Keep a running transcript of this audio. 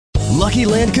Lucky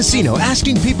Land Casino,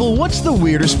 asking people, what's the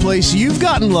weirdest place you've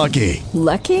gotten lucky?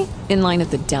 Lucky? In line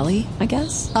at the deli, I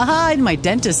guess? Aha, in my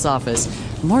dentist's office.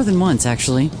 More than once,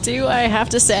 actually. Do I have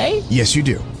to say? Yes, you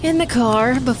do. In the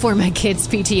car before my kids'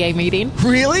 PTA meeting.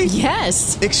 Really?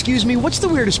 Yes. Excuse me, what's the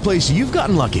weirdest place you've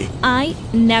gotten lucky? I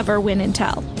never win and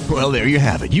tell. Well, there you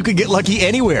have it. You can get lucky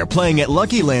anywhere, playing at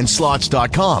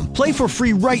LuckyLandSlots.com. Play for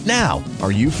free right now.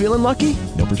 Are you feeling lucky?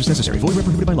 No purchase necessary. Void where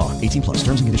prohibited by law. 18 plus.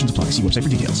 Terms and conditions apply. See website for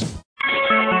details.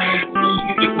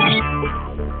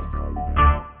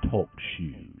 Talk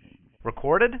shoes.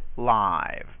 Recorded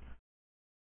live.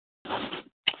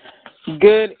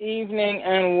 Good evening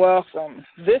and welcome.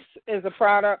 This is a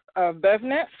product of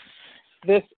BevNat.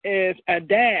 This is a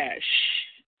dash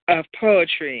of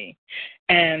poetry,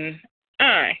 and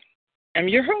I am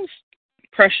your host,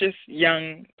 Precious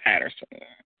Young-Patterson.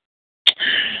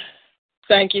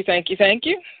 Thank you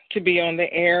to be on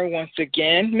the air once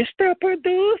again, Mr.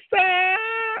 Producer.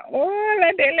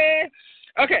 Hola, dele.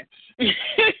 Okay.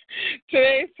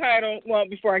 Today's title, well,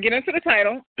 before I get into the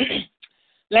title,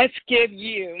 let's give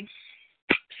you,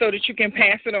 so that you can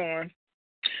pass it on,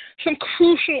 some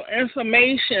crucial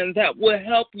information that will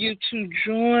help you to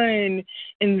join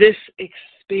in this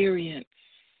experience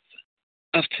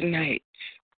of tonight.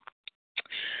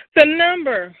 The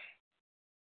number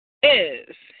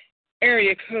is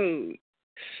area code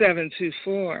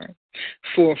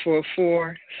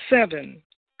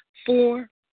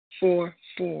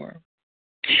 724-444-7444.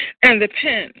 And the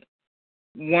PIN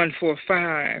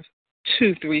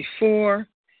 145234#.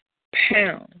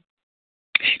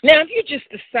 Now, if you just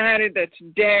decided that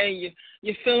today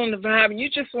you're feeling the vibe and you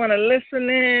just want to listen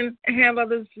in and have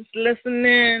others just listen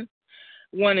in,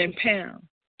 £1.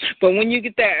 But when you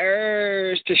get that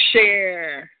urge to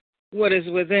share what is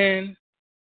within,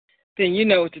 then you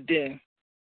know what to do.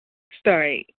 Star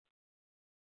 8.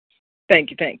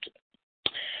 Thank you.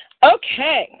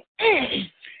 Okay.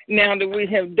 Now that we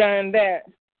have done that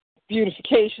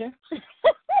beautification,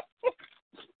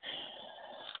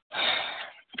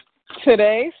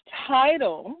 today's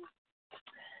title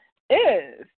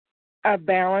is A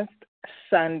Balanced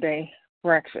Sunday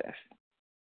Breakfast.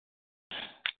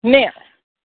 Now,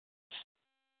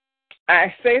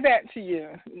 I say that to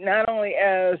you not only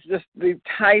as just the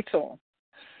title,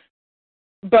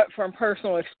 but from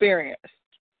personal experience.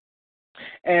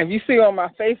 And if you see on my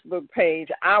Facebook page,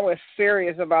 I was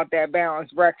serious about that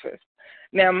balanced breakfast.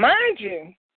 Now, mind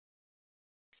you,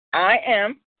 I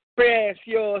am Precious.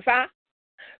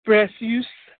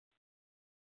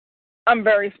 I'm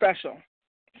very special.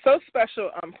 So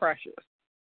special, I'm precious.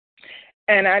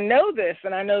 And I know this,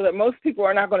 and I know that most people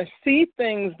are not going to see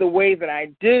things the way that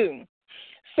I do.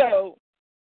 So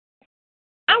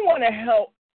I want to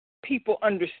help people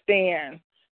understand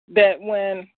that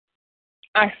when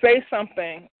I say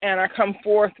something and I come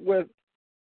forth with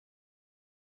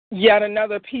yet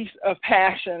another piece of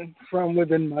passion from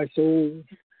within my soul,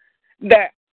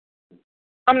 that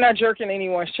I'm not jerking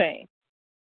anyone's chain.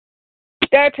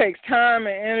 That takes time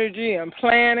and energy and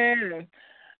planning, and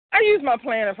I use my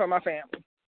planning for my family.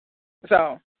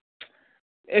 So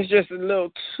it's just a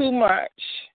little too much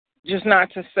just not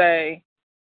to say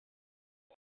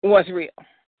what's real.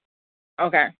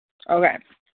 Okay.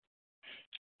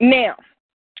 Now,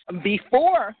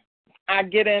 before I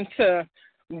get into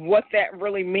what that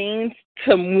really means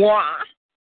to moi,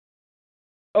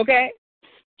 okay,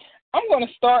 I'm going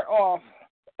to start off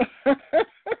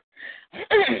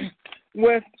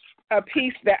with a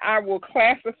piece that I will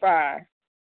classify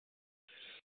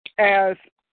as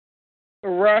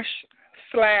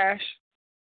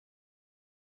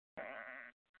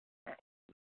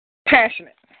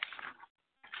rush/passionate.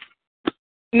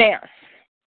 Now,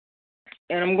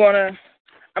 and I'm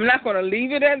not going to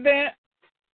leave it at that,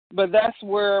 but that's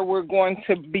where we're going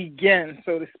to begin,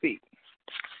 so to speak.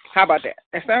 How about that?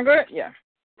 That sound good? Yeah.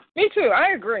 Me too.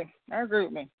 I agree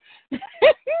with me.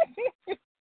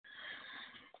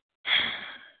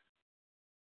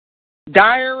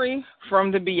 Diary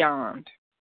from the Beyond.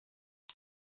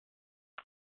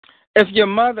 If your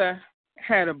mother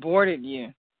had aborted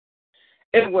you,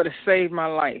 it would have saved my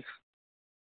life.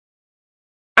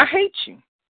 I hate you.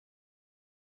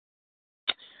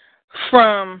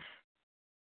 From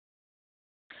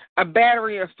a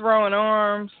battery of throwing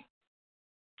arms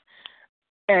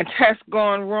and tests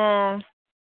gone wrong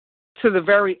to the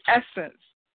very essence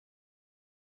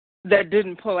that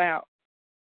didn't pull out,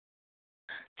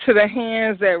 to the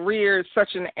hands that reared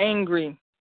such an angry,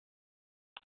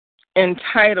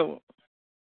 entitled,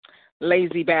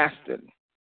 lazy bastard.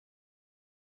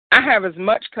 I have as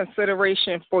much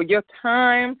consideration for your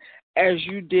time as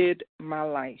you did my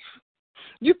life.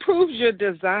 You proved your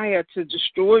desire to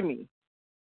destroy me.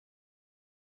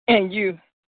 And you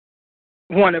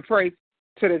want to pray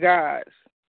to the gods.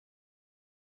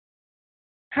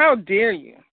 How dare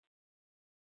you?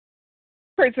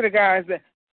 Pray to the gods that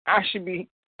I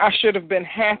should have been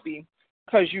happy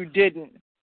because you didn't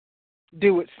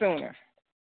do it sooner.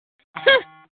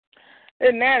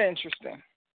 Isn't that interesting?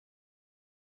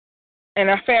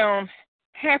 And I found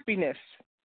happiness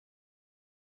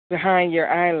behind your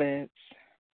eyelids.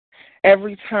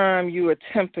 Every time you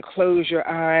attempt to close your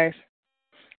eyes,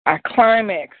 I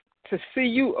climax to see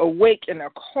you awake in a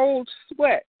cold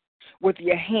sweat with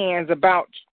your hands about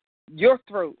your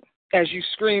throat as you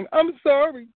scream, I'm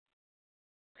sorry.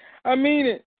 I mean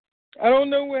it. I don't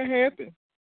know what happened.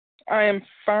 I am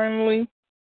finally,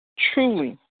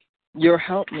 truly your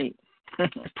helpmeet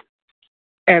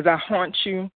as I haunt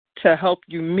you to help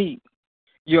you meet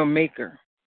your maker.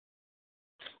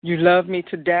 You love me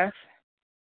to death,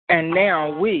 and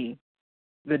now we,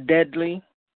 the deadly,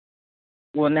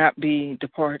 will not be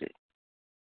departed.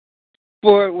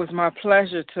 For it was my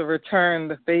pleasure to return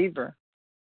the favor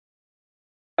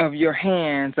of your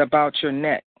hands about your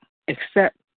neck,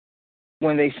 except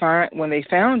when they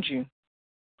found you,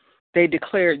 they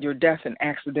declared your death an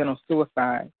accidental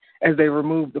suicide as they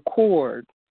removed the cord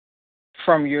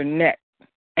from your neck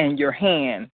and your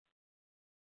hand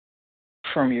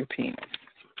from your penis.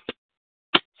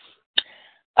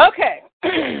 Okay.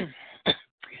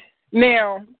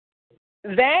 Now,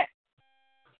 that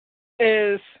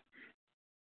is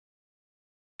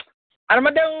out of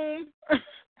my dome.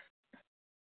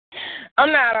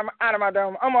 I'm not out of my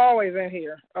dome. I'm always in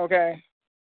here, okay?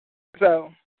 So,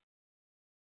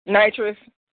 nitrous,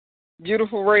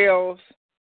 beautiful rails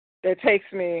that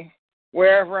takes me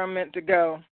wherever I'm meant to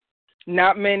go.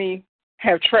 Not many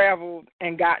have traveled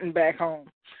and gotten back home.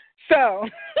 So,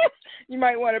 you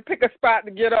might want to pick a spot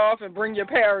to get off and bring your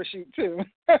parachute too.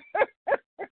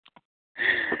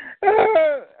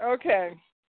 Okay.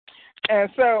 And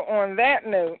so on that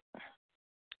note,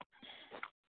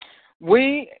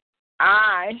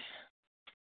 I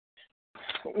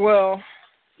will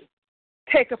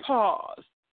take a pause,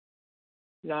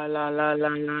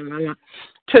 to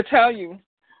tell you.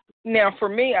 Now, for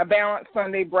me, a balanced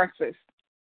Sunday breakfast,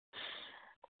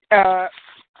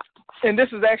 and this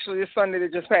is actually the Sunday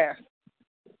that just passed.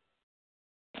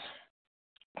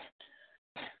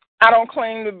 I don't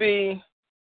claim to be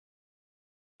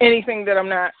anything that I'm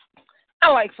not. I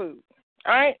like food,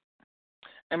 all right?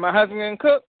 And my husband can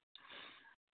cook.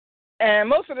 And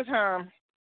most of the time,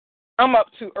 I'm up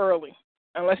too early.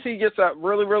 Unless he gets up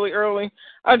really, really early,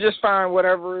 I just find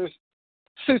whatever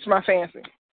suits my fancy.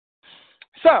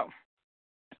 So,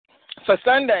 for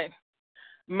Sunday,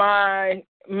 my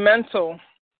mental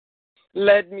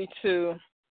led me to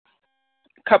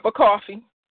a cup of coffee.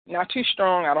 Not too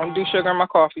strong. I don't do sugar in my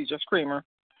coffee, just creamer.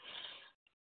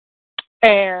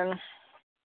 And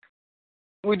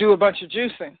we do a bunch of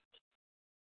juicing.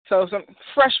 So some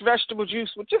fresh vegetable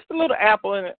juice with just a little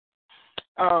apple in it.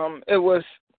 It was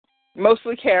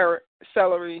mostly carrot,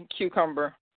 celery,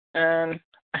 cucumber, and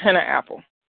a henna apple.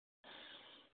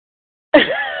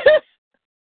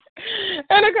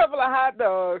 And a couple of hot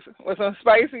dogs with some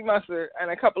spicy mustard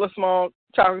and a couple of small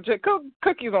chocolate chip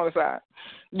cookies on the side.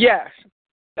 Yes,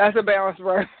 that's a balanced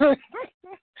breakfast.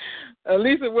 At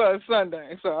least it was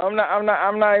Sunday, so I'm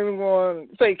not even going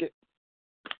to fake it.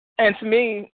 And to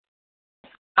me,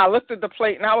 I looked at the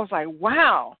plate and I was like,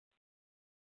 wow,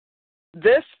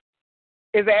 this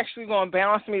is actually going to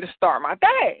balance me to start my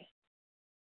day.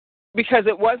 Because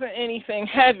it wasn't anything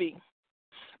heavy,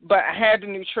 but I had the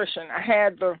nutrition. I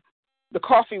had the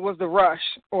coffee was the rush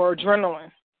or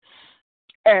adrenaline.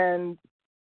 And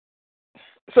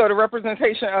so the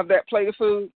representation of that plate of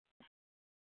food,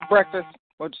 breakfast,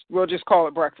 we'll just call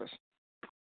it breakfast,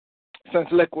 since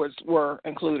liquids were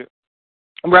included,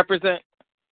 represent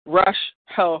rush,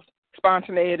 health,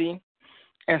 spontaneity,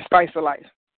 and spice of life.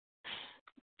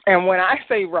 And when I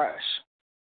say rush,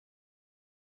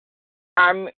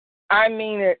 I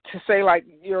mean it to say like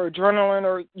your adrenaline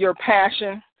or your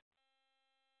passion.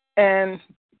 And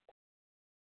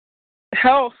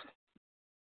health,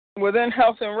 within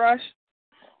health and rush,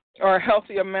 or a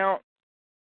healthy amount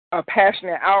of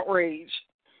passionate outrage,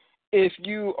 if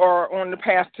you are on the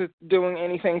path to doing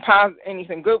anything positive,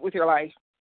 anything good with your life,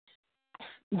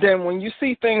 then when you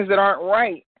see things that aren't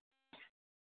right,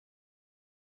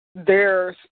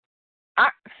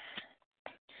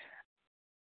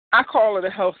 I call it a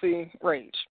healthy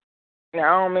rage. Now,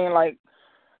 I don't mean like,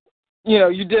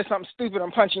 you did something stupid,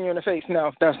 I'm punching you in the face.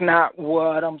 No, that's not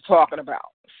what I'm talking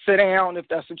about. Sit down if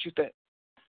that's what you think.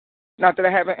 Not that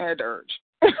I haven't had the urge.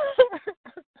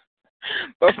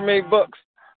 But for me, books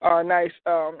are a nice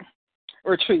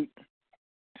retreat.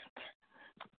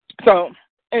 So,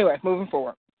 anyway, moving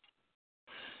forward.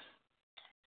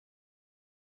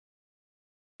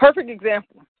 Perfect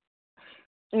example.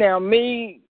 Now,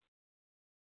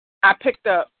 I picked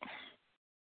up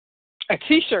a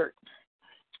T-shirt,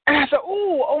 and I said,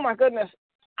 oh my goodness,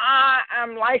 I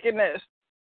am liking this.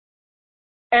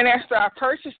 And after I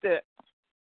purchased it,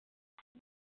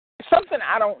 something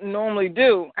I don't normally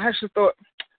do, I actually thought,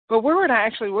 but where would I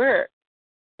actually wear it?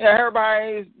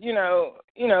 Everybody's,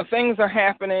 things are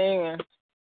happening,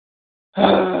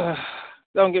 and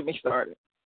don't get me started.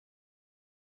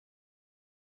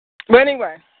 But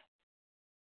anyway,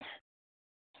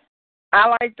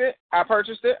 I liked it. I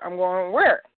purchased it. I'm going to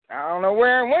wear it. I don't know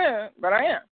where and when, but I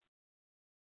am.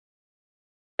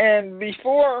 And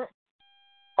before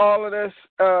all of this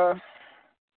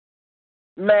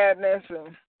madness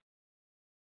and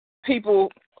people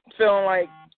feeling like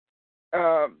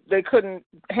they couldn't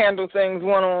handle things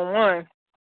one-on-one,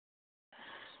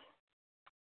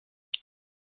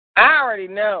 I already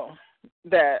know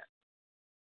that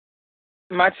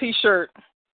my T-shirt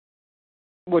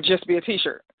would just be a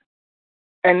T-shirt.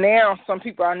 And now some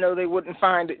people I know they wouldn't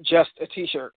find it just a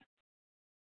T-shirt.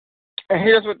 And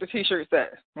here's what the T-shirt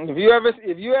says. If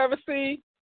you ever see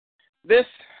this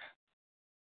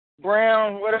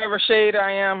brown, whatever shade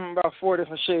I am, about 4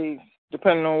 different shades,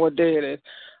 depending on what day it is.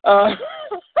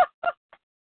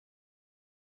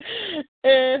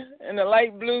 And the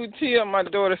light blue teal, my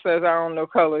daughter says I don't know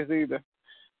colors either.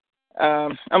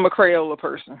 I'm a Crayola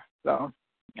person, so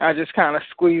I just kind of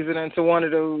squeeze it into one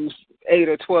of those 8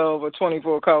 or 12 or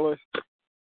 24 colors.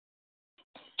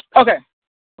 Okay,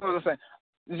 what was I saying?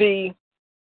 The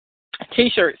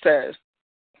T-shirt says,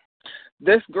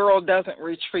 "This girl doesn't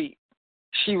retreat,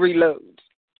 she reloads."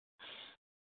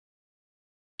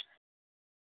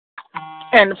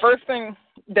 And the first thing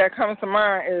that comes to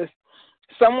mind is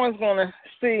someone's going to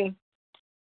see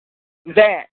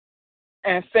that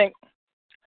and think,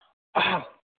 oh,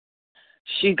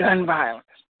 she gun violence.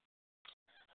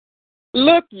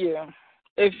 Look,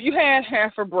 if you had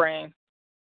half a brain,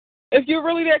 if you're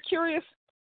really that curious,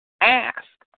 ask.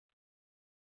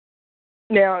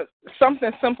 Now,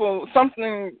 something simple,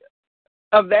 something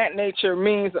of that nature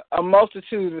means a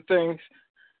multitude of things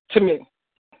to me.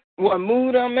 What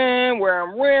mood I'm in, where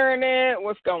I'm wearing it,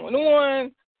 what's going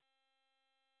on,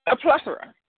 a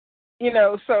plethora.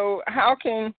 So how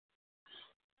can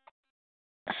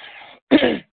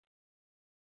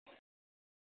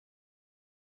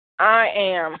I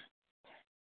am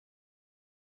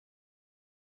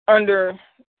under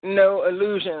no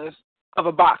illusions of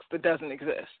a box that doesn't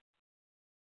exist.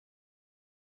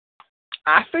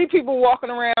 I see people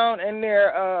walking around in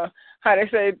their, how they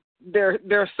say,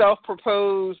 they're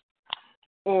self-proposed,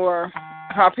 or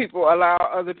how people allow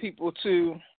other people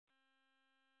to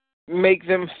make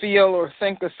them feel or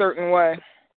think a certain way.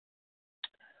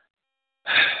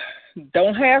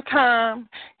 Don't have time.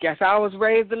 Guess I was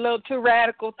raised a little too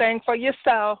radical. Think for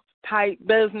yourself type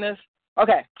business.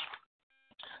 Okay.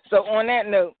 So on that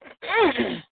note,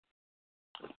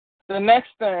 the next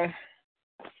thing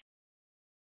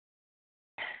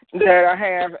that I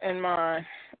have in mind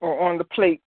or on the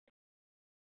plate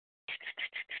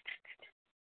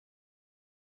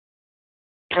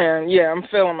and I'm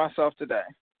feeling myself today.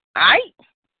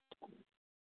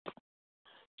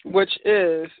 Which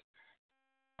is,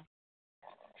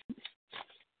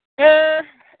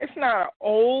 it's not an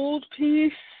old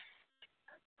piece,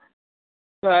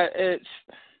 but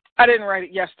I didn't write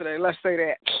it yesterday, let's say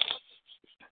that.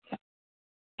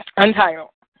 Untitled.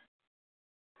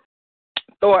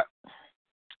 Thought,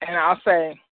 and I'll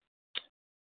say,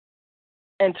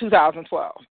 in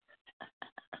 2012.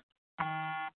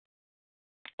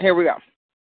 Here we go.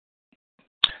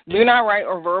 Do not write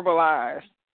or verbalize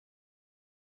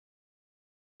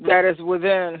that is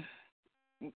within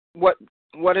what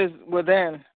is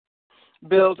within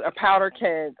builds a powder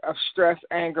keg of stress,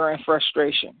 anger, and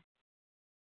frustration.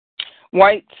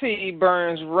 White tea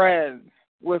burns red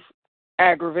with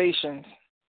aggravations,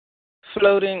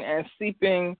 floating and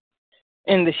seeping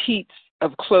in the heats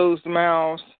of closed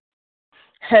mouths.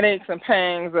 Headaches and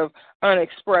pangs of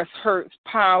unexpressed hurts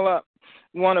pile up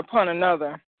one upon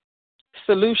another.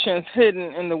 Solutions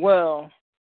hidden in the well-covered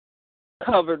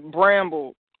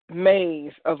bramble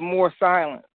maze of more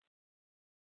silence.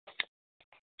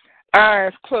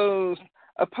 Eyes closed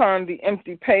upon the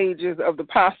empty pages of the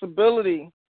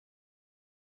possibility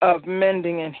of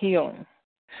mending and healing.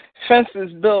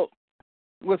 Fences built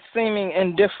with seeming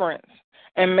indifference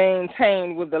and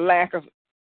maintained with the lack of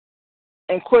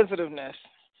inquisitiveness.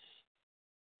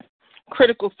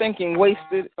 critical thinking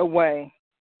wasted away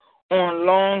on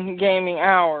long gaming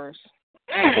hours.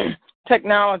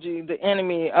 Technology, the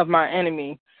enemy of my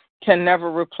enemy, can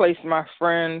never replace my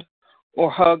friend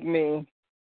or hug me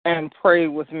and pray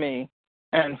with me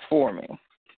and for me.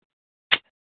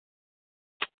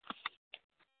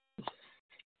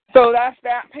 So that's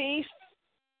that piece.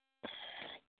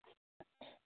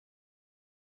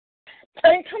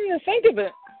 And come to think of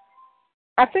it,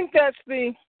 I think that's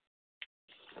the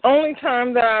only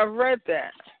time that I've read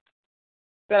that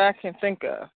I can think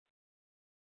of.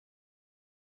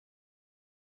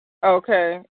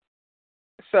 Okay,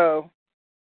 so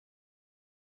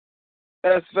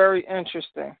that's very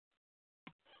interesting.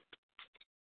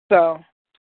 So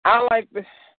I like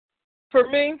for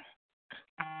me,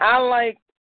 I like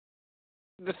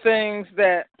the things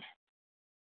that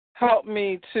help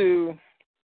me to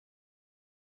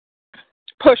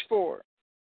push forward.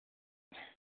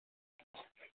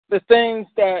 The things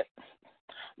that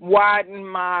widen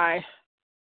my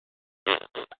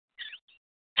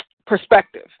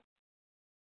perspective.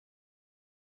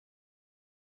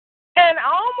 And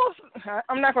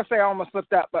I'm not going to say I almost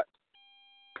slipped up, but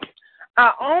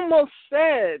I almost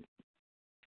said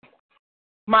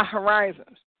my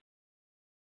horizons.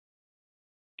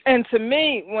 And to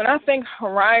me, when I think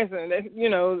horizon,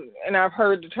 and I've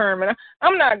heard the term, and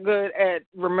I'm not good at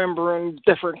remembering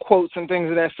different quotes and things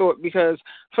of that sort because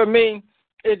for me,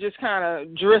 it just kind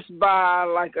of drifts by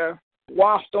like a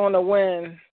waft on the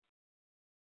wind,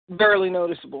 barely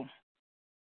noticeable,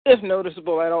 if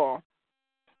noticeable at all.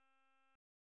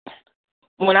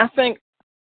 When I think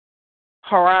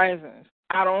horizons,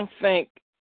 I don't think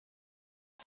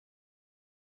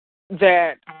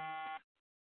that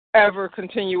ever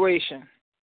continuation.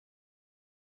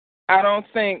 I don't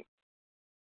think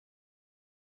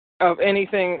of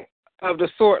anything of the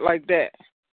sort like that.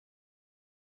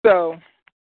 So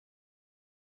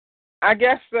I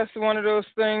guess that's one of those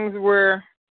things where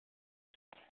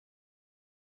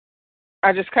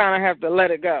I just kind of have to let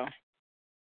it go.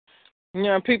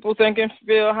 People think and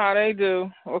feel how they do,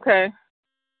 okay?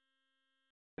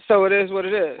 So it is what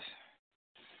it is.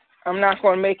 I'm not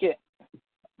going to make it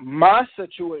my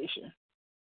situation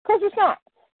because it's not.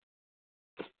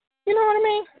 You know what I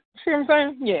mean? See what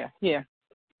I'm saying? Yeah.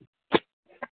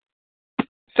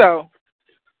 So,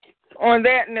 on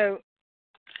that note,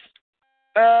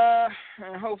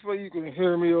 and hopefully you can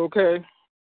hear me okay.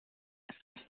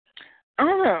 I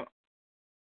don't know.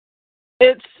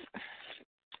 It's,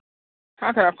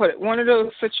 how can I put it? One of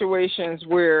those situations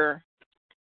where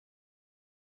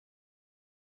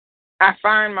I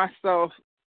find myself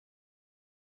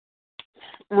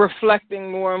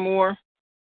reflecting more and more.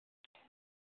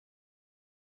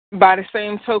 By the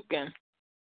same token,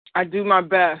 I do my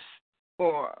best,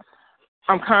 or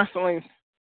I'm constantly,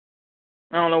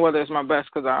 I don't know whether it's my best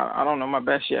because I don't know my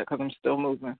best yet because I'm still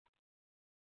moving.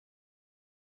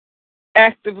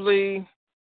 Actively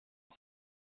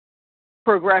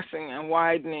progressing and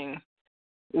widening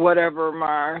whatever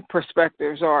my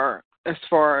perspectives are as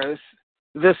far as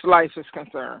this life is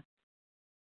concerned.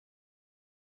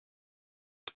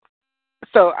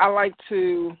 So I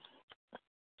do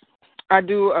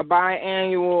a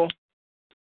biannual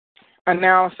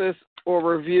analysis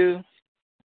or review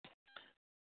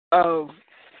of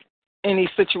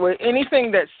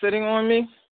anything that's sitting on me,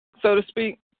 so to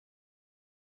speak,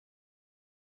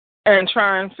 and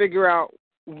try and figure out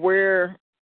where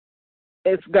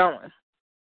it's going.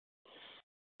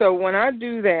 So when I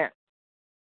do that,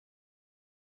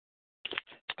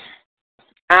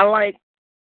 I like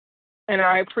and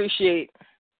I appreciate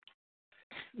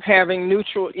having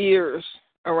neutral ears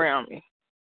around me.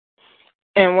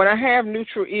 And when I have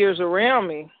neutral ears around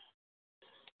me,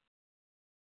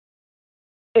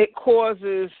 it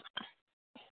causes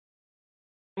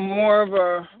more of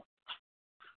a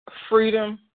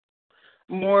freedom,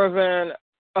 more of an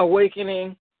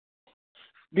awakening,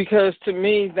 because to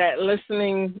me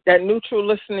that neutral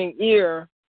listening ear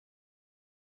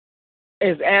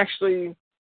is actually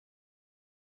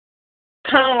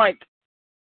kind of like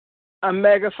a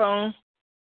megaphone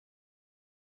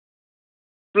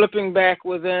flipping back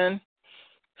within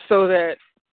so that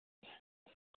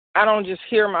I don't just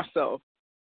hear myself.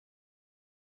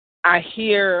 I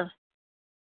hear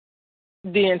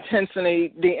the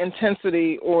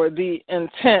intensity or the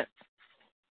intent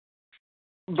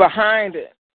behind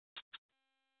it,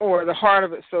 or the heart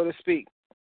of it, so to speak.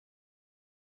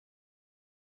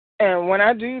 And when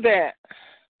I do that,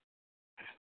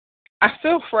 I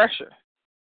feel fresher.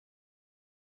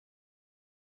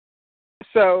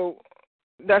 So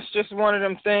that's just one of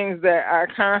them things that I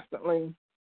constantly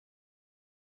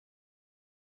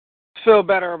feel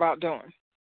better about doing.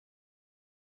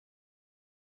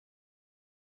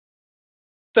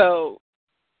 So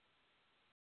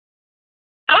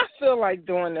I feel like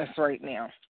doing this right now.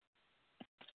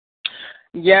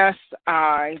 Yes,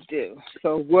 I do.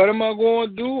 So what am I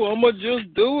going to do? I'm going to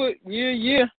just do it.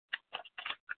 Yeah.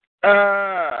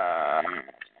 I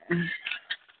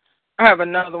have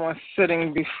another one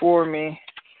sitting before me.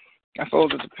 I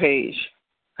folded the page.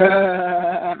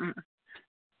 And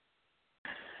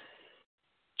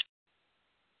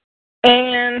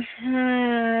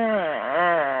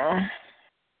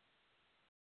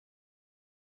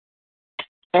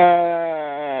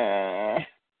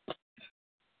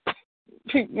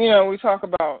we talk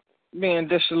about being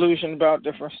disillusioned about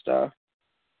different stuff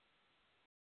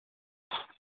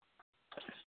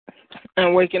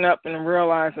and waking up and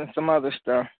realizing some other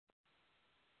stuff.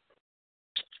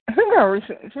 I think I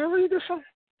recently, did I read this one?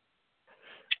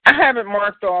 I have it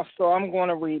marked off, so I'm going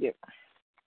to read it.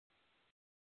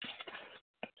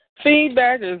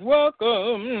 Feedback is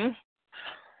welcome.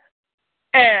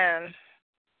 And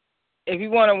if you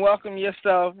want to welcome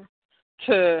yourself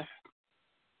to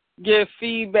give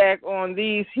feedback on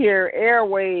these here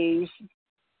airwaves,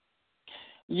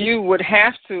 you would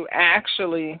have to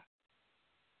actually,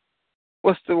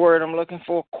 what's the word I'm looking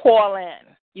for? Call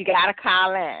in. You got to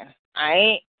call in. All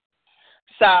right?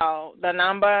 So the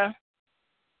number,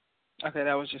 okay,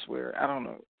 that was just weird. I don't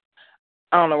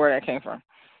know where that came from.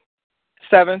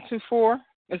 724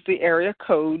 is the area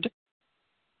code,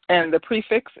 and the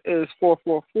prefix is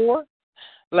 444.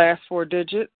 Last four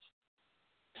digits,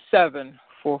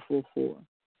 7444.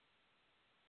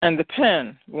 And the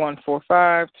PIN,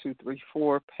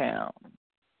 145234#.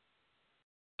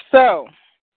 So,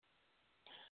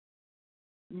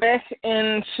 back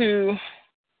into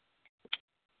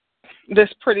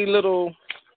this pretty little,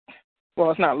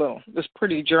 well, it's not little, this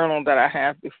pretty journal that I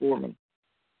have before me.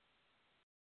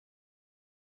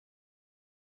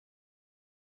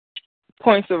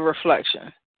 Points of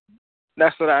reflection.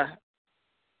 That's what I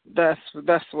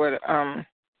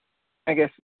guess,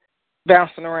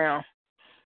 bouncing around.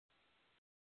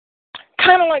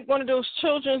 Kind of like one of those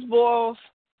children's balls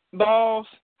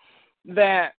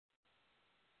that,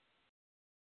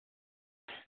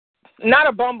 not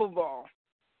a bumble ball.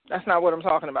 That's not what I'm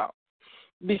talking about.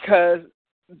 Because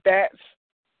that's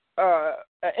an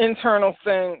internal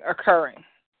thing occurring.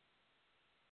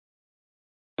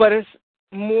 But it's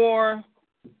more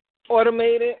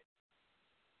automated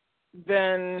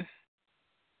than,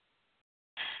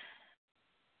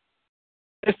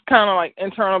 it's kind of like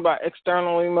internal but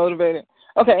externally motivated.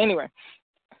 Okay, anyway,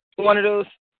 one of those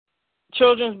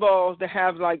children's balls that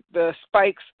have like the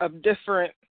spikes of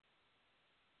different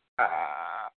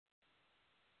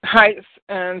heights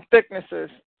and thicknesses,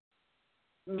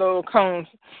 little cones.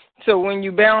 So when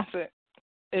you bounce it,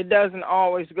 it doesn't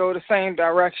always go the same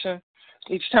direction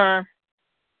each time.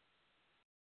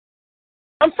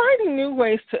 I'm finding new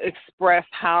ways to express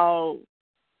how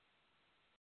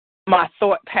my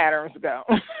thought patterns go.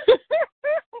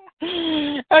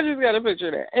 I just got a picture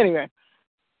of that. Anyway,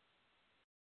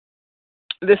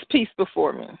 this piece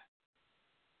before me,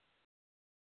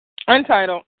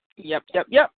 untitled, Yep.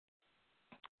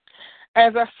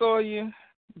 As I saw you,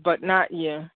 but not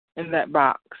you, in that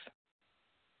box.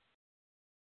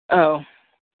 Oh,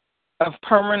 of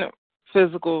permanent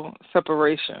physical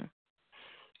separation.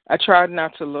 I tried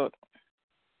not to look,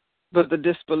 but the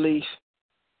disbelief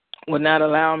would not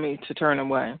allow me to turn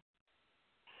away.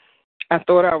 I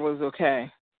thought I was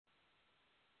okay,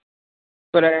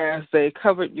 but as they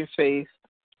covered your face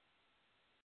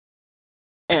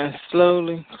and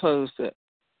slowly closed it,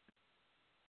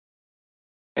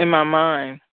 in my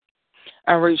mind,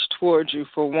 I reached towards you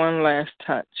for one last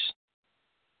touch.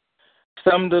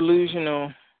 Some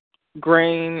delusional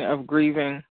grain of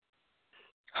grieving,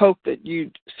 hope that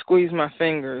you'd squeeze my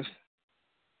fingers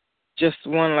just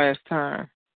one last time.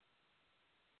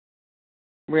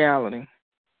 Reality.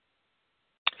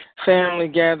 Family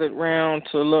gathered round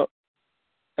to look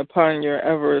upon your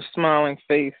ever-smiling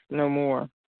face no more,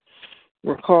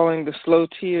 recalling the slow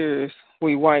tears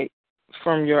we wiped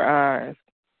from your eyes,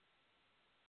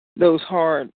 those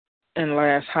hard and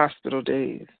last hospital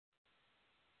days.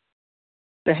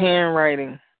 The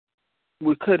handwriting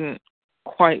we couldn't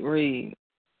quite read,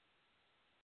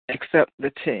 except the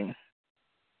T,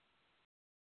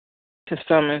 to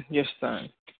summon your son.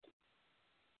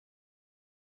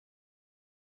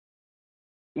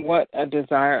 What a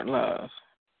desired love.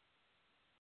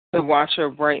 The watcher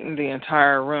brightened the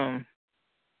entire room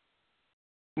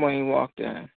when he walked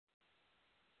in.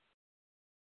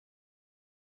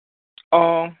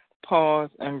 All pause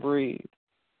and breathe.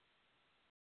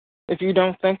 if you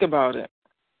don't think about it.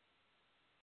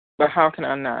 But how can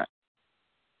I not?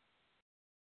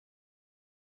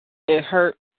 It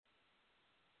hurt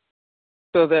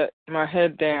so that my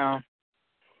head down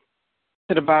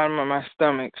to the bottom of my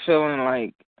stomach, feeling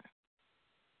like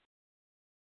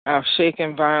I've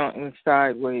shaken violently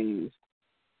sideways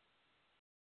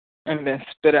and been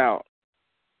spit out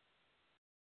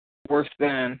worse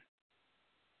than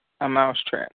a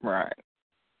mousetrap ride.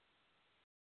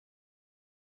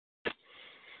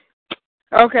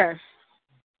 Okay.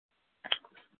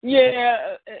 Yeah,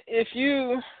 if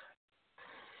you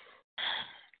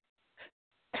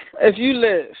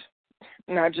live,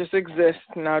 not just exist,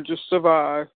 not just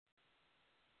survive,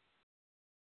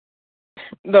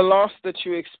 the loss that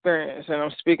you experience, and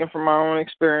I'm speaking from my own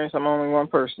experience, I'm only one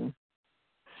person,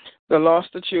 the loss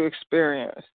that you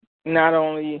experience not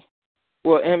only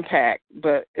will impact,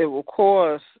 but it will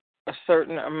cause a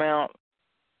certain amount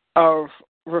of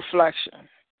reflection.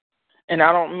 And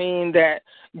I don't mean that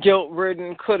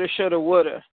guilt-ridden, coulda, shoulda,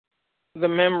 woulda, the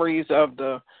memories of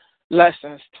the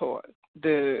lessons taught,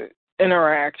 the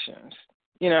interactions,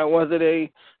 whether they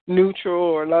neutral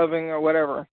or loving or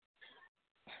whatever.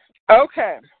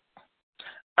 Okay.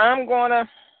 I'm going to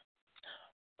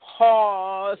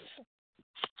pause,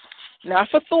 not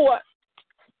for thought,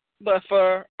 but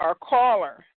for our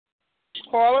caller.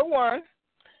 Caller 1,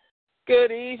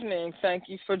 good evening. Thank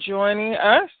you for joining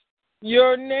us.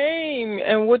 Your name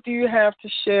and what do you have to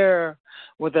share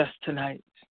with us tonight?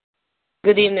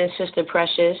 Good evening, Sister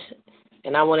Precious.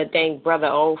 And I want to thank Brother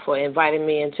O for inviting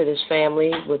me into this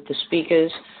family with the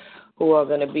speakers who are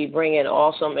going to be bringing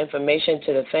awesome information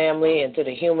to the family and to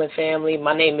the human family.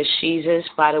 My name is Jesus,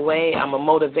 by the way. I'm a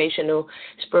motivational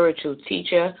spiritual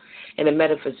teacher and a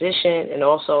metaphysician and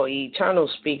also an eternal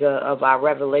speaker of our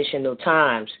revelational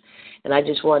times. And I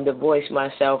just wanted to voice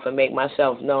myself and make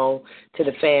myself known to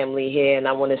the family here. And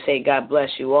I want to say God bless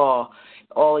you all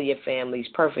your families,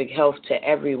 perfect health to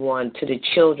everyone, to the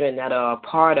children that are a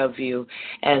part of you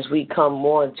as we come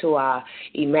more into our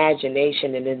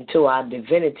imagination and into our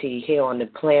divinity here on the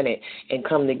planet and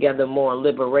come together more in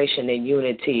liberation and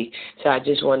unity. So I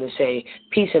just want to say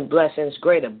peace and blessings,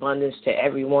 great abundance to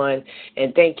everyone.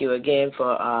 And thank you again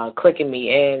for clicking me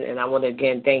in. And I want to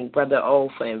again thank Brother O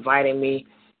for inviting me.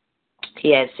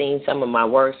 He had seen some of my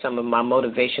work, some of my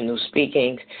motivational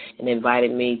speakings, and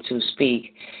invited me to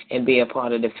speak and be a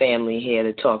part of the family here,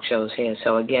 the talk shows here.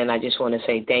 So, again, I just want to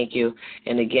say thank you.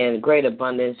 And, again, great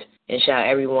abundance. And shall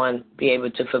everyone be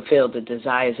able to fulfill the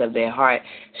desires of their heart.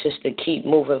 Sister, keep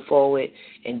moving forward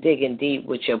and digging deep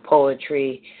with your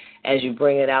poetry as you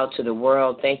bring it out to the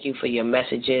world. Thank you for your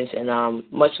messages. And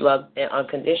much love and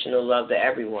unconditional love to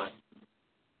everyone.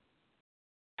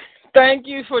 Thank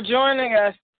you for joining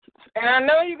us. And I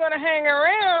know you're going to hang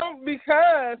around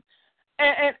because,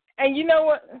 and you know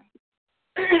what,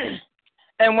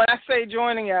 and when I say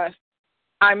joining us,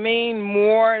 I mean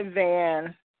more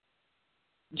than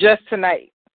just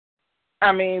tonight.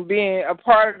 I mean being a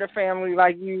part of the family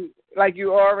like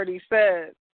you already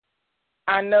said.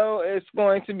 I know it's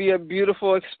going to be a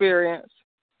beautiful experience.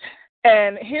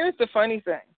 And here's the funny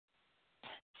thing.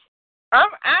 I'm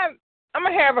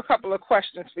going to have a couple of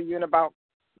questions for you in about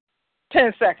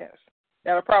 10 seconds.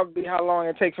 That'll probably be how long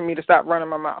it takes for me to stop running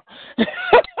my mouth.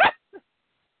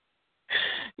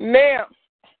 Now,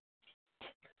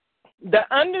 the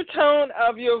undertone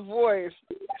of your voice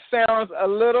sounds a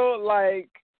little like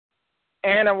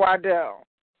Anna Waddell.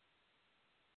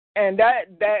 And that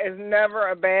is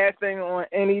never a bad thing on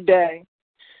any day.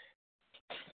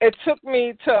 It took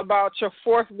me to about your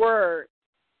fourth word.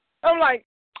 I'm like,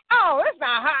 oh, that's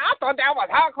not her. I thought that was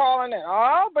her calling it.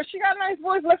 Oh, but she got a nice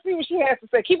voice. Let's see what she has to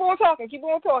say. Keep on talking.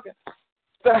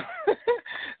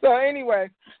 So anyway,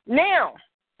 now,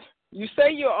 you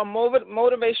say you're a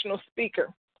motivational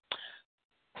speaker.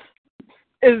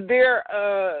 Is there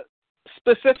a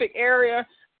specific area?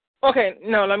 Okay,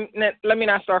 no, let me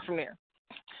not start from there.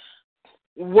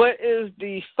 What is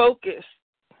the focus?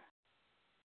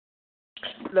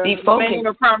 The main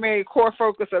or primary core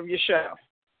focus of your show?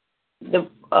 The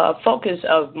focus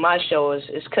of my show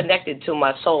is connected to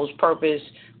my soul's purpose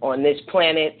on this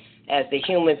planet as the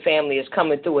human family is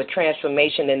coming through a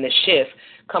transformation and a shift,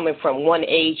 coming from one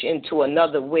age into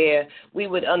another where we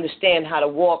would understand how to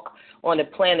walk on the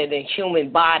planet in human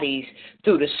bodies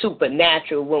through the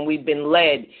supernatural when we've been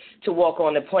led to walk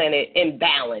on the planet in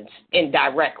balance,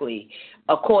 indirectly,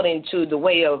 according to the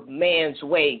way of man's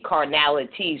way,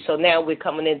 carnality. So now we're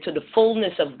coming into the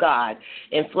fullness of God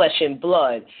in flesh and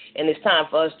blood. And it's time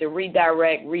for us to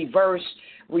redirect, reverse,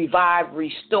 revive,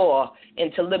 restore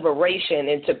into liberation,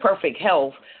 into perfect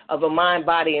health of a mind,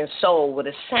 body, and soul with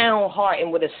a sound heart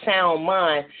and with a sound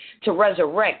mind to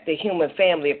resurrect the human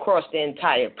family across the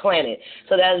entire planet.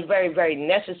 So that is very, very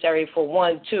necessary for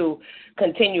one to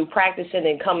continue practicing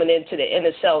and coming into the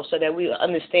inner self so that we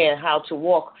understand how to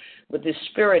walk with the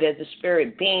spirit as the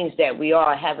spirit beings that we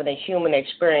are, having a human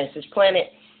experience. This planet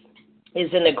is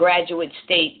in a graduate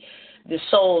state. The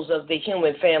souls of the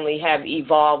human family have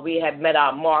evolved. We have met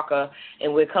our marker,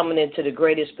 and we're coming into the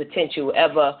greatest potential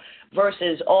ever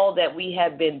versus all that we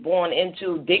have been born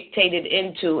into, dictated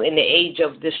into in the age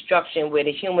of destruction where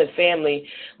the human family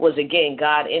was, again,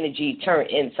 God energy turned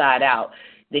inside out.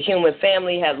 The human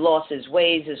family had lost its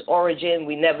ways, its origin.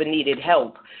 We never needed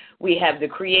help. We have the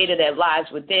creator that lies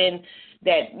within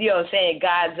that, you know what I'm saying,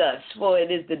 guides us. For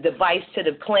it is the device to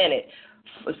the planet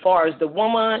as far as the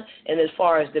woman and as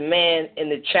far as the man and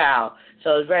the child.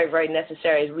 So it's very, very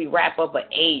necessary as we wrap up an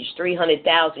age,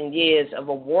 300,000 years of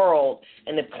a world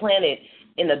and the planet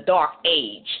in a dark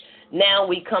age. Now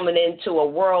we coming into a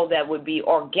world that would be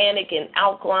organic and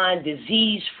alkaline,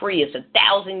 disease-free. It's a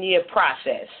 1,000-year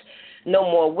process. No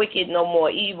more wicked, no more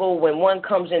evil. When one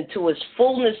comes into its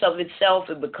fullness of itself,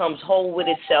 it becomes whole with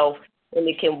itself, and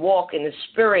it can walk in the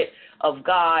spirit of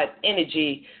God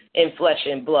energy in flesh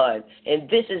and blood. And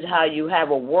this is how you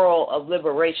have a world of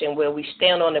liberation where we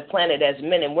stand on the planet as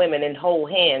men and women and hold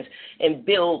hands and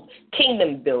build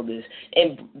kingdom builders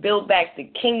and build back the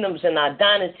kingdoms and our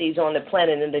dynasties on the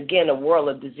planet, and again, a world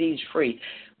of disease-free.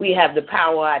 We have the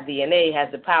power, our DNA has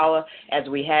the power, as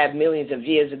we had millions of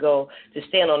years ago, to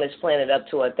stand on this planet up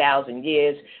to 1,000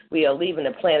 years. We are leaving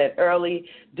the planet early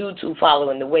due to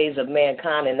following the ways of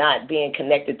mankind and not being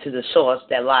connected to the source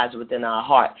that lies within our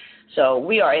heart. So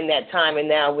we are in that time, and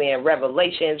now we're in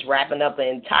Revelations, wrapping up an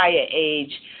entire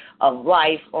age of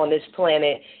life on this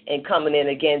planet and coming in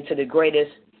again to the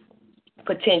greatest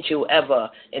potential ever,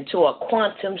 into a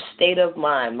quantum state of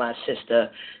mind, my sister.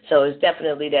 So it's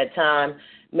definitely that time.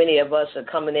 Many of us are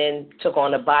coming in, took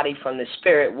on a body from the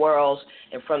spirit worlds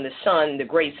and from the sun, the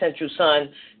great central sun.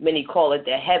 Many call it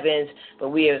the heavens,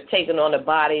 but we have taken on a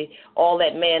body. All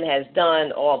that man has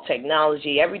done, all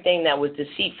technology, everything that was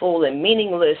deceitful and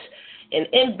meaningless and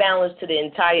imbalanced to the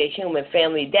entire human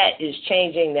family, that is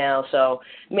changing now. So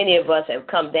many of us have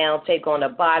come down, take on a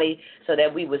body so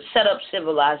that we would set up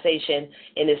civilization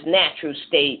in its natural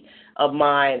state of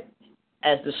mind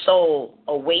as the soul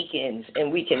awakens,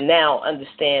 and we can now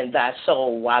understand thy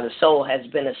soul, while the soul has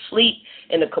been asleep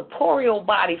in a corporeal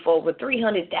body for over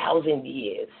 300,000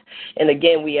 years. And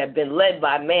again, we have been led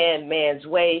by man's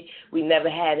way. We never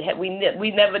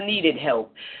needed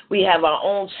help. We have our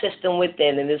own system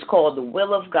within, and it's called the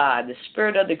will of God. The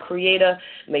spirit of the Creator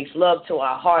makes love to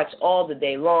our hearts all the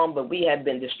day long, but we have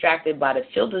been distracted by the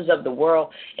filters of the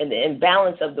world and the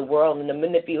imbalance of the world and the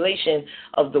manipulation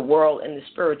of the world and the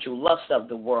spiritual lust of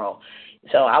the world.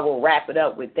 So I will wrap it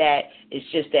up with that. It's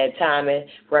just that timing,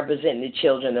 representing the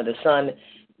children of the sun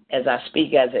as I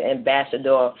speak as an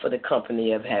ambassador for the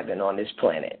company of heaven on this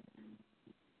planet.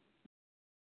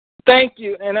 Thank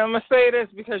you. And I'm going to say this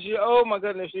because oh my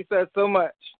goodness, you said so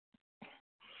much.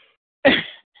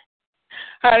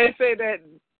 How they say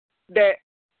that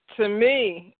to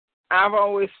me, I've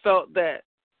always felt that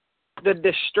the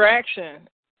distraction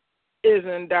is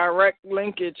in direct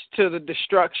linkage to the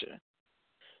destruction.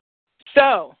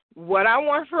 So, what I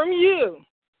want from you,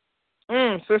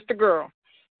 sister girl,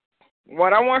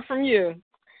 what I want from you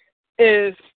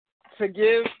is to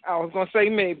give, I was going to say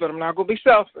me, but I'm not going to be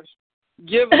selfish,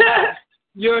 give us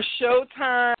your show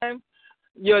time,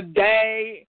 your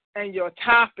day, and your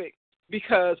topic,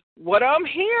 because what I'm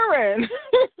hearing,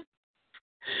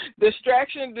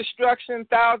 distraction, destruction,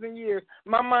 1,000 years,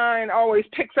 my mind always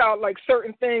picks out like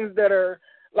certain things that are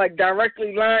like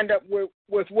directly lined up with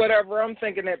whatever I'm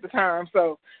thinking at the time.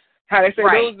 So, how they say,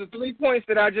 right. Those are 3 points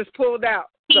that I just pulled out.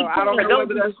 So I don't know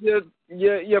whether that's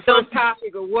your first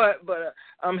topic or what, but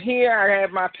I'm here. I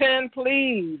have my pen.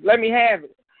 Please let me have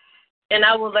it. And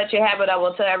I will let you have it. I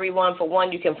will tell everyone, for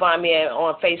one, you can find me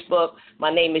on Facebook.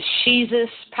 My name is Jesus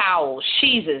Powell.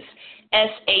 Jesus,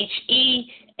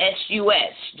 S-H-E-S-U-S.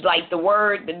 Like the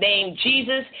word, the name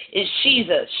Jesus is She's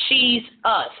She's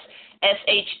us.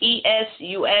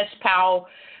 S-H-E-S-U-S, Powell.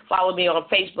 Follow me on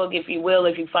Facebook, if you will,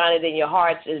 if you find it in your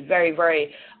hearts. It's very,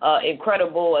 very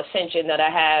incredible ascension that I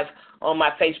have on my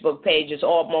Facebook page. It's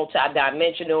all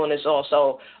multidimensional, and it's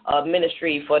also a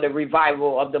ministry for the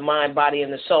revival of the mind, body,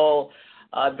 and the soul.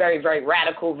 Very, very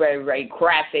radical, very, very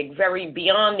graphic, very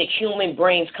beyond the human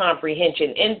brain's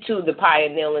comprehension, into the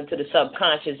pineal, into the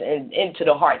subconscious, and into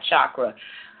the heart chakra.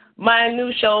 My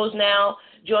new shows now,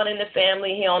 joining the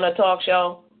family here on the talk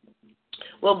show.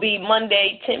 will be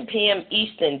Monday, 10 p.m.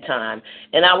 Eastern Time.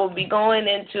 And I will be going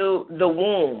into the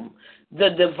womb, the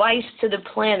device to the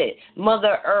planet,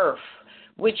 Mother Earth,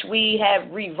 which we have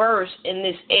reversed in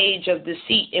this age of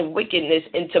deceit and wickedness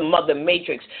into Mother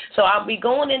Matrix. So I'll be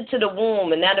going into the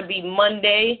womb, and that'll be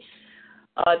Monday,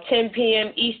 10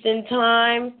 p.m. Eastern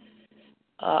Time.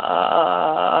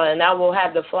 And I will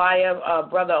have the flyer,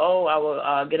 Brother O. I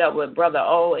will get up with Brother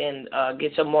O and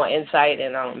get some more insight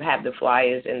and have the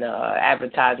flyers and the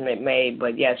advertisement made.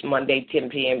 But, yes, Monday, 10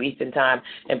 p.m. Eastern Time,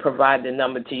 and provide the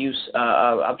number to use.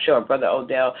 I'm sure Brother O,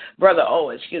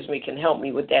 can help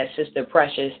me with that, Sister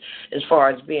Precious, as far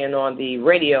as being on the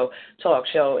radio talk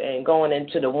show and going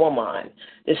into the woman.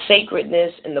 The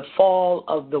sacredness and the fall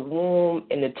of the womb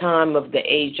in the time of the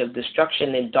age of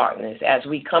destruction and darkness as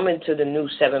we come into the new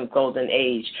seventh golden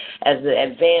age as the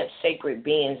advanced sacred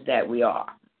beings that we are.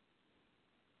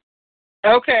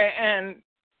 Okay, and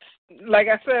like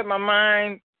I said, my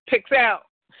mind picks out.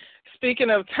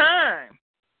 Speaking of time,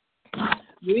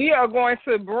 we are going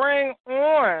to bring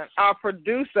on our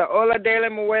producer,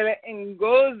 Oladele Mwele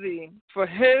Ngozi, for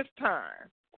his time.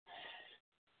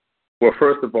 Well,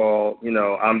 first of all,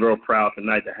 I'm real proud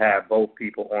tonight to have both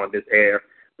people on this air.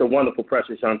 The wonderful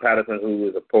Precious Young-Patterson, who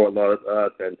is a poet, loves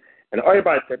us, and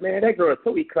everybody said, man, that girl is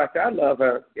so eclectic. I love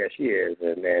her. Yeah, she is.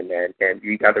 And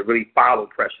you got to really follow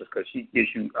Precious because she gives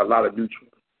you a lot of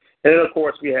nutrients. And then, of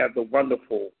course, we have the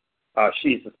wonderful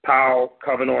Jesus Powell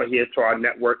coming on here to our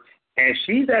network. And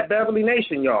she's at Beverly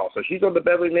Nation, y'all. So she's on the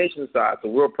Beverly Nation side. So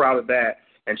we're proud of that.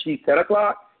 And she's 10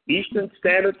 o'clock Eastern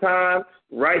Standard Time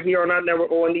right here on our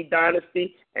network, O.N.E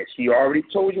Dynasty. And she already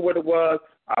told you what it was.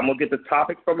 I'm going to get the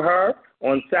topic from her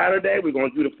on Saturday. We're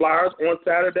going to do the flyers on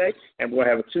Saturday. And we're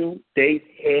going to have a 2-day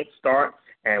head start.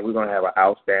 And we're going to have an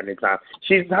outstanding time.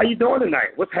 Jesus, how you doing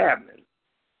tonight? What's happening?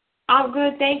 I'm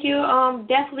good, thank you.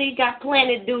 Definitely got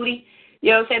planet duty. You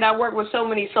know what I'm saying? I work with so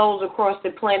many souls across the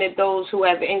planet, those who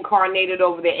have incarnated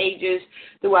over the ages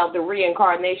throughout the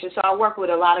reincarnation. So I work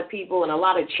with a lot of people and a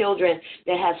lot of children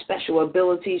that have special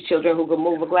abilities, children who can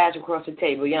move a glass across the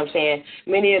table. You know what I'm saying?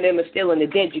 Many of them are still in the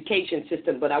education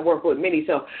system, but I work with many.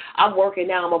 So I'm working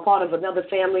now. I'm a part of another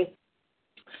family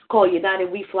called United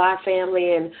We Fly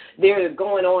Family, and they're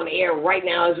going on air right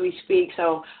now as we speak.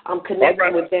 So I'm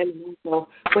connecting with them,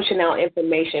 pushing out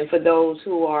information for those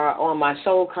who are on my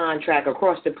soul contract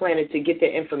across the planet to get the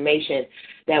information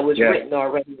that was written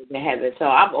already in the heavens. So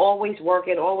I'm always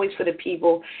working, always for the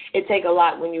people. It takes a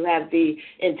lot when you have the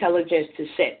intelligence to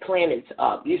set planets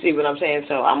up. You see what I'm saying?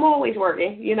 So I'm always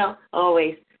working,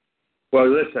 always. Well,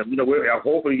 listen, we'll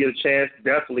hopefully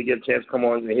definitely get a chance to come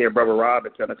on and hear Brother Rob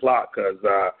at 10 o'clock because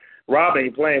Rob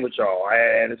ain't playing with y'all.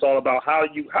 And it's all about how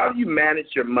do you manage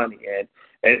your money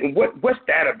and what's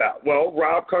that about? Well,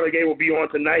 Rob Carnegie will be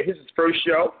on tonight. His first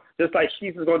show, just like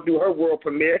she's going to do her world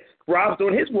premiere. Rob's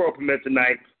doing his world premiere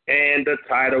tonight. And the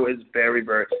title is very,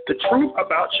 very The Truth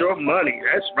About Your Money.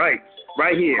 That's right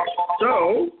here.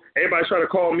 So everybody's trying to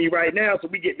call me right now, so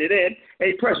we getting it in.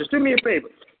 Hey, Precious, do me a favor.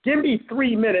 Give me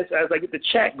 3 minutes as I get the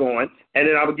chat going, and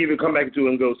then I will come back to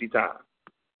Ngozi time.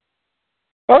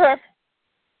 Okay.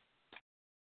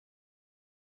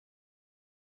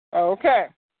 Okay.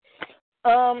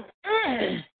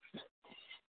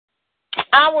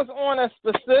 I was on a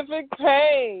specific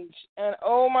page, and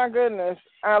oh my goodness,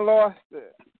 I lost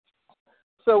it.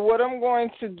 So what I'm going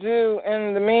to do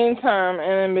in the meantime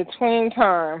and in between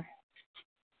time,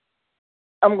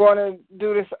 I'm going to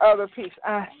do this other piece.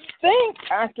 I think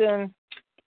I can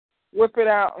whip it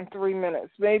out in 3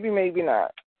 minutes. Maybe, maybe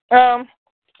not.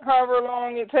 However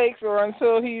long it takes or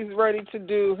until he's ready to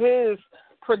do his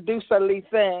producerly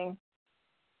thing,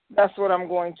 that's what I'm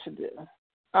going to do.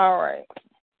 All right.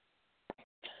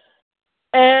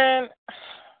 And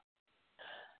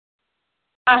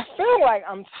I feel like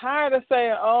I'm tired of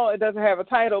saying, it doesn't have a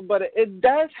title, but it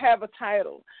does have a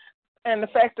title. And the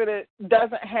fact that it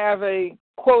doesn't have a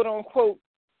quote-unquote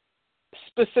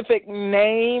specific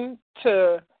name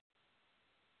to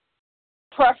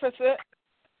preface it.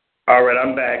 All right,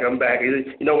 I'm back.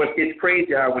 It's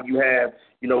crazy how when you have,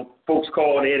 folks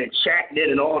calling in and chatting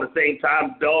in and all at the same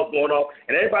time, bells going off.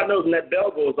 And everybody knows when that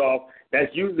bell goes off,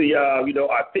 that's usually, our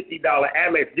 $50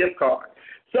 Amex gift card.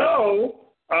 So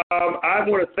I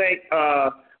want to thank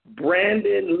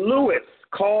Brandon Lewis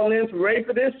calling in. Ready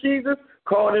for this, Jesus?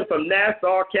 Calling in from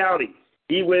Nassau County.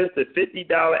 He wins the $50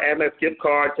 Amex gift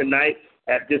card tonight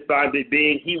at this time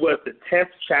being. He was the 10th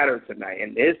chatter tonight.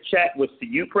 And his chat was to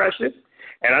you, Precious.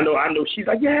 And I know she's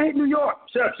like, yeah, New York.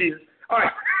 Shut up, Jesus. All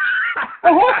right. I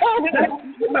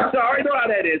already know how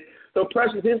that is. So,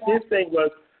 Precious, his thing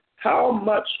was, how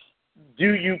much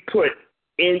do you put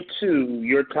into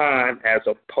your time as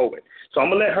a poet? So I'm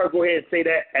going to let her go ahead and say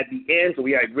that at the end, so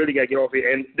we really got to get off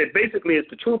here. And that basically it's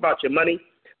The Truth About Your Money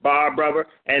by our brother,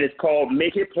 and it's called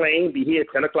Make It Plain. Be here at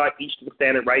 10 o'clock Eastern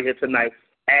Standard right here tonight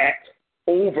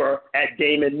over at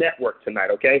Damon Network tonight,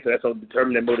 okay? So that's on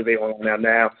Determine and Motivate on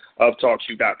now of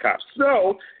TalkShoe.com.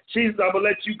 So, I'm going to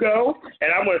let you go,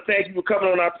 and I want to thank you for coming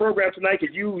on our program tonight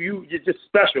because you're just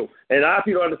special. And a lot of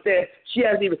people don't understand, she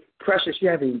hasn't even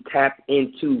tapped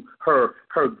into her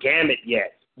gamut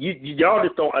yet. Y'all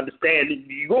just don't understand.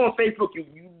 You go on Facebook, you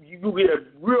get a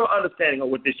real understanding of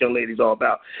what this young lady's all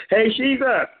about. Hey,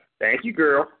 Shiza, thank you,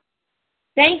 girl.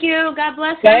 Thank you. God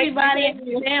bless everybody and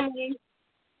your family.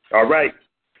 All right.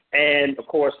 And, of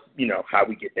course, you know how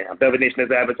we get down. BevNat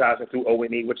is advertising through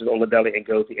O.N.E, which is Oladeli and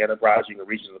Ngozi Enterprise. You can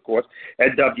reach us, of course,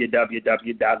 at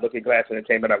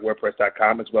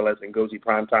www.lookingglassentertainment.wordpress.com, as well as Ngozi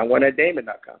Primetime1 at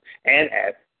Damon.com and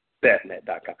at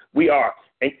BevNat.com. We are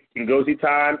Ngozi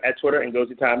Time at Twitter,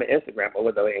 Ngozi Time at Instagram,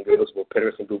 Oladeli and Ngozi with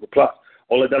Pinterest and Google+.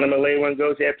 Oladeli Malay and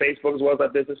Ngozi at Facebook, as well as our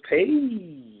business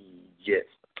pages.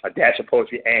 A dash of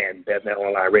poetry and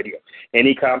BevNatOnlineRadio.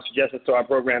 Any comments, suggestions to our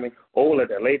programming,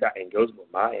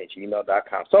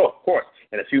 oladele.ngozi@gmail.com. So, of course,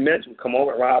 in a few minutes, we'll come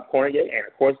over at Rob Cornier, and,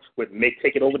 of course,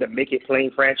 take it over to Make It Plain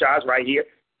franchise right here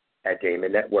at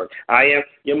Damon Network. I am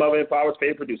your mother and father's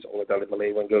favorite producer, Oladele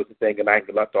Malay, and Ngozi, saying good night and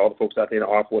good luck to all the folks out there in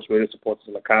the Armed Force Radio support us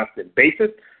on a constant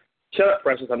basis. Shut up,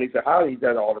 Precious. I'm Lisa Howard. He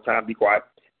does it all the time. Be quiet.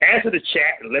 Answer the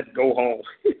chat, and let's go home.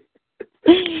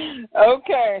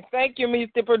 Okay, thank you,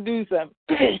 Mr. Producer.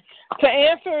 To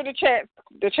answer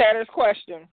the chatter's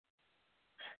question,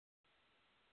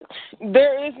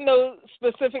 there is no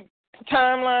specific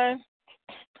timeline,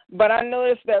 but I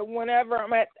noticed that whenever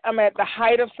I'm at the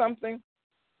height of something,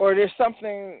 or there's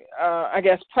something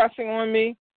pressing on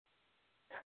me,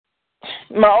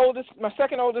 my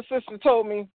second oldest sister told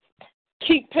me,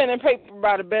 keep pen and paper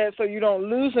by the bed so you don't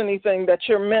lose anything that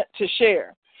you're meant to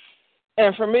share.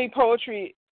 And for me,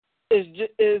 poetry is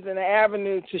an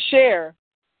avenue to share.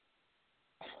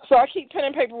 So I keep pen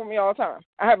and paper with me all the time.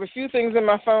 I have a few things in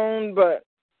my phone, but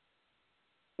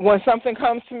when something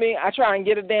comes to me, I try and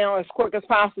get it down as quick as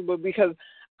possible because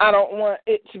I don't want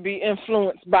it to be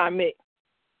influenced by me.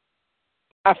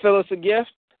 I feel it's a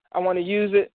gift. I want to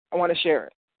use it. I want to share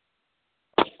it.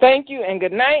 Thank you and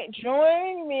good night.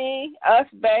 Join us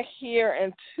back here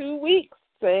in 2 weeks,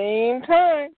 same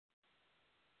time.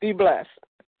 Be blessed.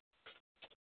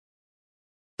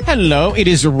 Hello, it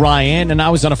is Ryan, and I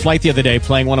was on a flight the other day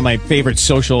playing one of my favorite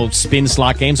social spin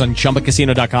slot games on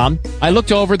ChumbaCasino.com. I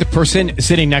looked over at the person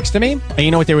sitting next to me, and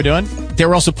you know what they were doing? They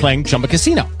were also playing Chumba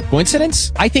Casino.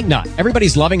 Coincidence? I think not.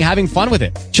 Everybody's loving having fun with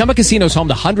it. Chumba Casino is home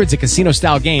to hundreds of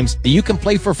casino-style games that you can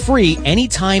play for free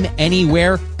anytime,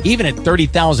 anywhere, even at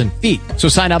 30,000 feet. So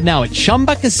sign up now at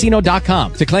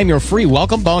ChumbaCasino.com to claim your free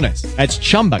welcome bonus. That's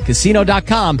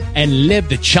ChumbaCasino.com and live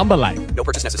the Chumba life. No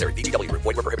purchase necessary. VGW. Void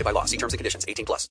where prohibited by law. See terms and conditions. 18+.